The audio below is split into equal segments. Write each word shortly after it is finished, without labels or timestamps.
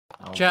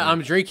Chat,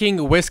 I'm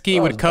drinking whiskey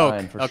with Coke.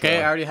 Okay,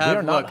 sure. I already have. We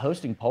are not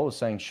hosting polls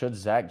saying should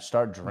Zach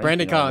start drinking.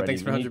 Brandon Con, already.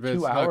 thanks for 100 bits.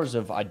 2 hours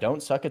of I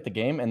don't suck at the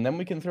game, and then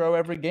we can throw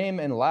every game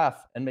and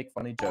laugh and make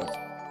funny jokes.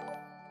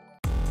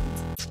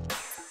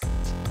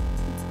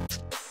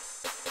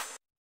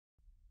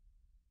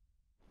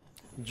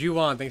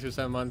 Juwan, thanks for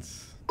 7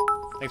 months.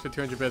 Thanks for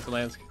 200 bits,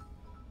 Lansk.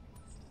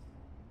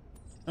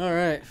 All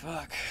right,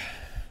 fuck.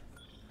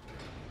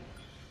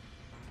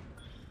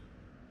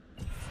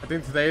 I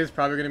think today is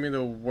probably gonna be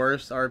the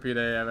worst RP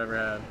day I've ever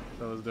had.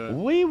 So let's do it.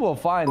 We will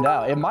find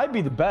out. It might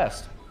be the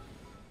best.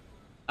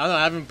 I don't know.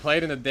 I haven't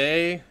played in a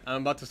day.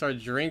 I'm about to start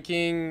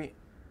drinking.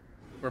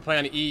 We're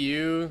playing on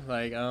EU.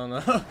 Like, I don't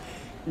know.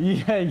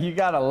 Yeah, you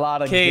got a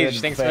lot of Cage,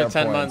 good thanks for the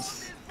 10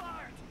 points.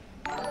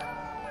 months.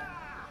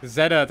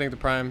 Zeta, I think the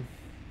prime.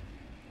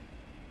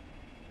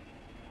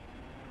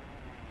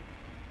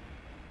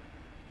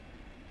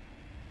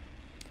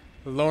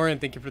 Lauren,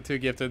 thank you for 2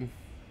 gifted.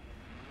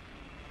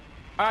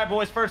 All right,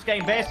 boys, first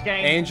game, best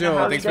game. Angel,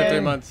 thanks for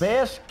 3 months.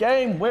 Best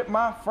game with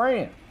my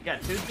friend. You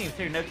got 2 teams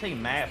here, no team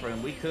map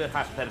room. We could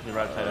hypothetically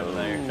rotate over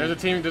there.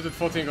 There's a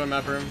full team going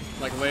map room,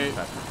 like late.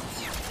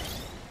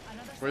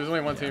 There's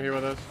only 1 team here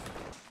with us.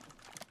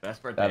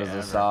 Best birthday That is ever.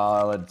 a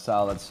solid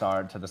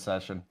start to the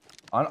session.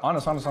 On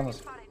us.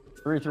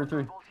 3.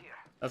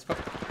 That's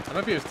that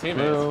might be his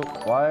teammates. Blue,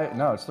 white,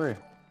 no, it's 3.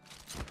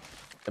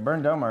 They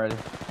burned dome already.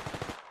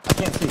 I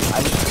can't see.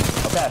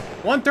 Okay.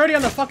 130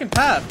 on the fucking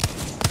path.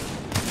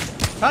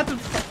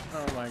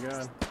 Oh my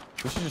god.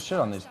 We should just shit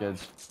on these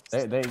kids.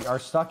 They are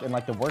stuck in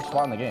like the worst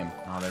spot in the game.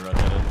 Oh, they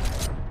rotated.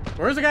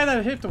 Where's the guy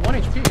that hit the 1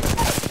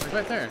 HP? Like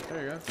right there.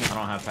 There you go. I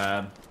don't have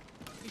pad.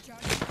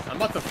 I'm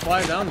about to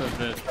fly down this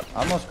bitch.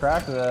 I almost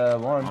cracked the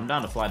 1. I'm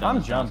down to fly down.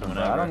 I'm jumping,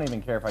 bro. I don't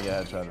even care if I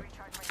get headshot.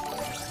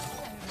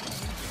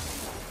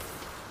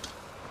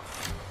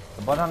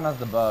 The button has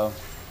the bow.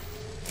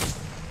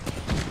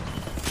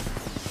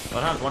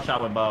 What happens? 1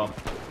 shot with bow.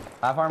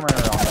 Half armor on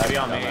that. Maybe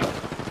on me.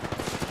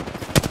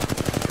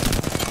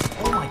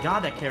 Oh my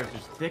god, that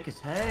character's thick as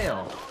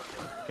hell.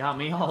 Got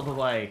me all the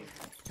way.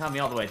 Got me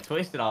all the way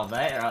twisted all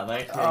day right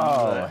there.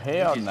 Oh,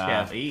 hell no. nah.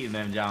 Kept eating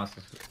them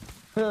Johnsons.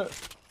 Okay.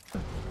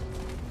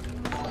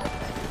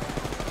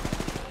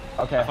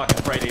 I fucking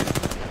sprayed these.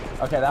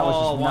 Okay, that was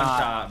just 1 not.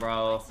 shot,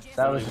 bro.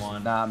 That was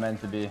just not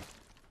meant to be.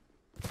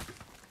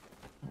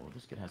 Oh,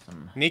 this kid has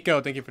some. Nico,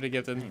 thank you for the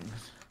gifted.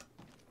 Things.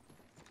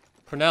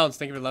 Pronounce,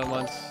 thank you for 11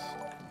 months.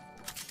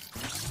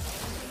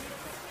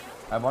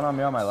 I have 1 on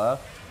me on my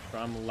left.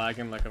 Bro, I'm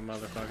lagging like a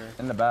motherfucker.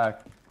 In the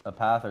back. A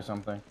path or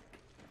something.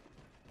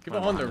 People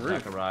on the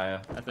roof. Zachariah.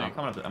 I think.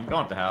 I'm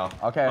going up to Hal.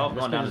 Okay, Oh, this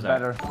going kid down is to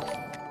better.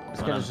 Zach. This Going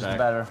kid down is to just Zach.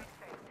 better.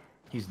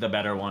 He's the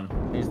better one.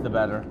 He's the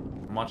better.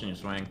 I'm watching you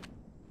swing.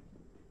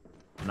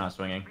 I'm not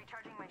swinging.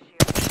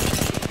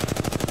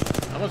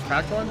 I almost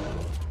cracked one.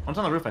 One's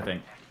on the roof, I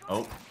think.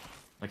 Oh,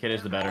 the kid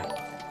is the better. I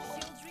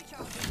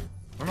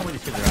don't know where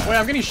these kids are at. Wait,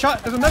 I'm getting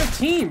shot. There's another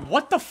team.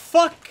 What the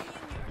fuck?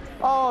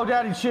 Oh,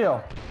 daddy,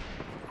 chill.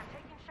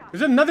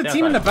 There's another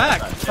team in the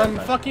back from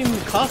outside. fucking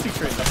Coffee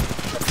Tree. Get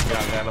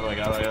out of the way.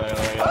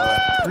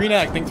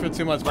 Greenack, thanks for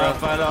 2 months, bro.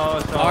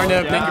 Arnab,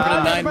 Arnab, thank you for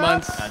the 9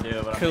 months. I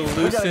do, but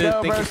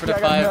Collusive, thank you for the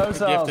 5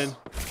 gifted.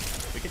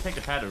 we can take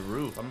the pad to the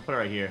roof. I'm gonna put it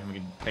right here. And we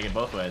can take it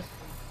both ways.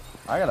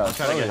 I gotta I'm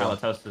trying to get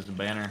Halitosis as a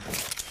banner.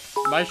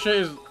 My shit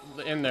is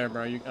in there,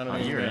 bro. I don't know.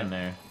 You're in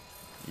there.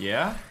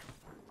 Yeah?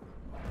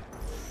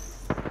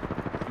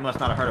 You must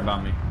not have heard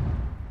about me.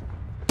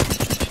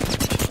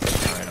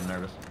 Alright, I'm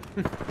nervous.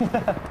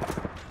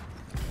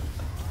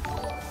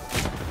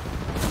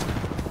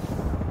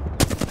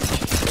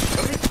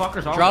 These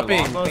fuckers are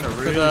dropping. Thanks Thanks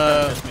really for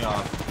the piss me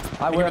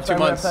off. I Thank you for 2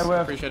 months.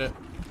 Appreciate it.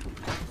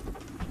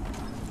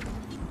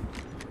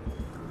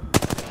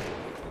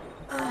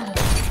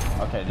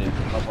 Okay, dude.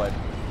 Well played.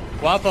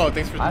 Guapo,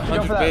 thanks for I have to go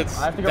 100 for that. bits.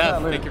 I have to go for Death,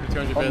 that loot. thank you for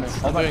 200 Hold me. bits.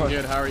 Hold I'm my doing push.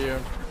 good. How are you?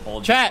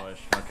 Hold Chat. the push.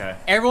 Okay.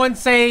 Everyone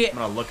say I'm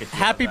gonna look at you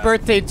happy like that.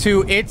 birthday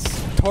to It's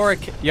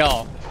Toric,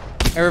 y'all.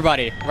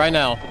 Everybody, right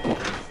now. I'm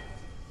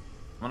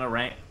gonna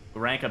rank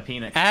a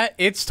peanut. At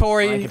It's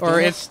Tori Rank a or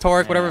penis? It's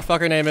Toric, whatever Yeah. the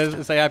fuck her name is,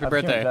 and say happy That's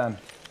cute, birthday. done.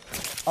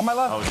 On my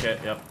left. Oh shit,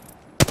 yep.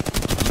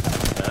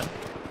 Dead.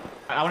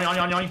 On you.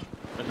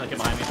 There's no kid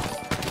behind me.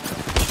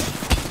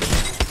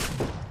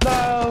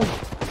 No.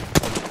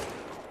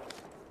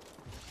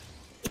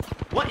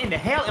 What in the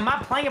hell am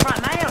I playing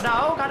right now,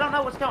 dog? I don't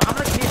know what's going on.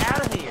 I'm gonna get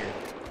out of here.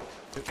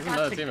 There's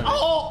another team in there.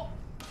 Oh!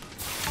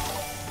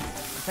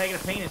 I'm taking a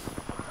penis.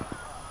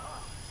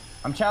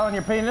 I'm challenging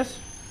your penis.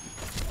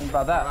 Think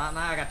about that. Right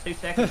now, I got 2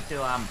 seconds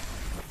till I'm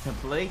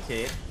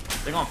completed.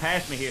 They're gonna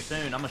pass me here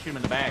soon. I'm gonna shoot them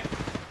in the back.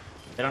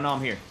 They don't know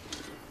I'm here.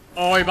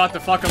 Oh, you're about to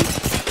fuck him.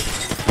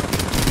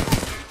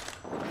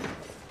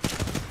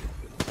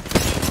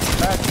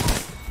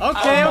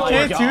 Okay, Oh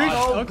okay, my Tooch.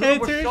 God. Okay,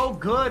 We're Tooch. so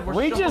good.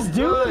 We so just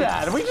do good.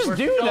 that. We just We're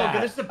do so that.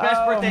 Good. This is the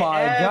best birthday Oh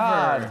my ever.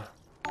 God.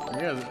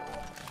 You guys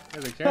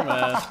are carrying my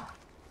ass.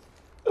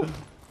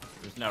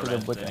 There's no With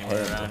residents the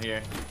anywhere head. around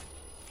here.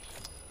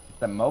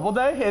 The mobile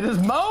day? It is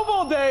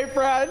mobile day,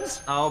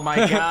 friends. Oh my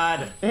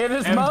God. It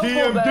is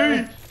mobile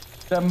day.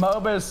 The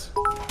Mobus.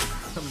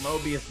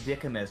 Mobius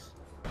Dickamus.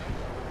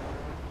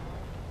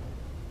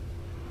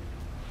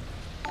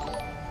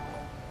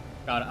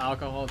 God,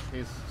 alcohol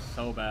tastes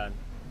so bad.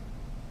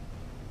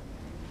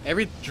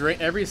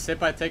 Every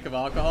sip I take of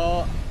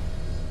alcohol,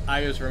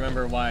 I just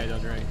remember why I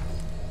don't drink.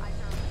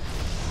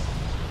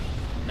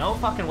 No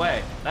fucking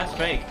way. That's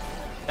fake.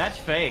 That's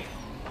fake.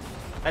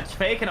 That's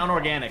fake and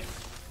unorganic.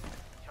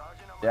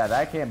 Yeah,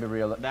 that can't be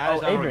real. That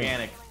is Adrian.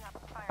 unorganic.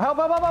 Help,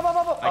 help, help, help,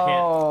 help, help. I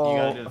can't. You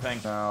gotta do the thing.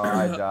 No,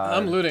 I died.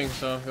 I'm looting,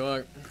 so good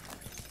luck.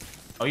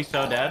 Oh, he's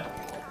so dead?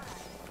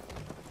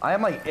 I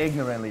am like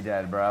ignorantly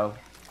dead, bro.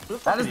 Who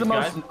fuck That are is the these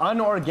most guys?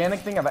 unorganic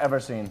thing I've ever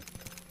seen.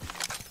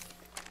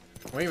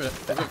 Wait a minute.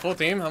 Is it full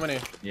team? How many?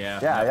 Yeah.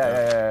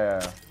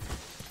 Yeah.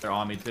 They're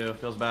on me too.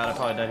 Feels bad. I'm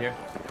probably dead here.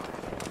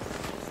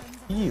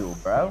 Ew,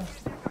 bro.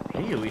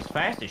 Ew, he's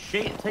fast as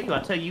shit. I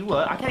tell you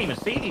what, I can't even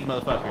see these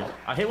motherfuckers.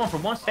 I hit one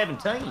from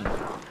 117.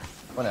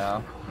 What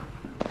now?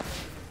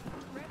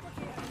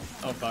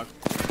 Oh fuck.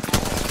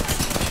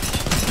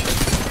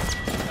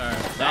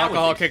 Alright. The That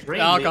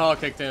alcohol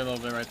kicked in a little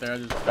bit right there. I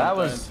just That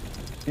was,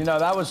 you know,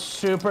 that was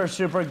super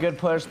good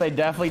push. They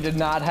definitely did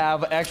not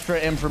have extra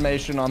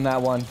information on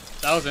that one.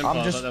 That was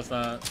impulse, just- but that's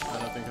not. I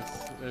don't think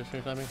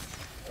it's I mean.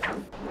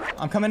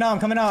 I'm coming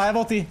out. I have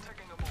ulti.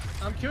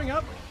 I'm queuing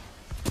up.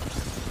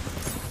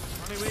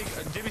 Weak.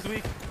 Jimmy's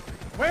weak.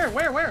 Where?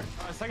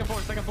 Second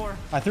floor.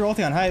 I threw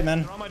ulti on height,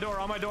 man. On my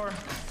door,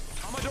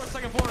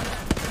 second floor.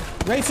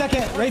 Right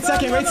second.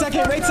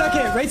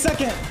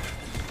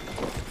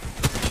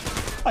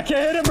 I can't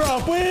hit him, bro.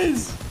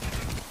 Please.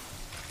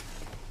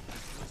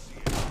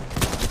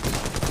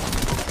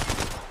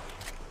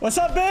 What's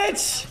up,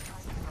 bitch?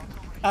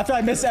 After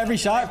I miss every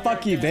shot,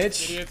 fuck you,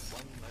 bitch. Idiots.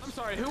 I'm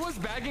sorry, who was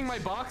bagging my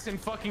box in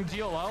fucking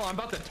GLL? I'm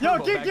about to Yo,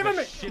 turbo give bag him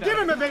the it. shit Give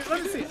out him of it, baby.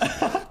 Let me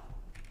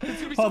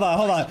see. Hold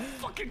on.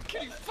 Fucking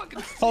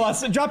Hold on.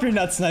 So drop your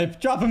nut snipe.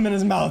 Drop him in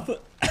his mouth.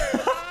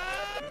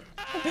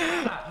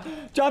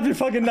 Drop your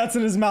fucking nuts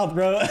in his mouth,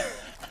 bro.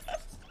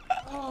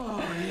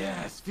 Oh,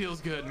 yes. Feels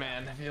good,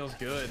 man. Feels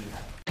good.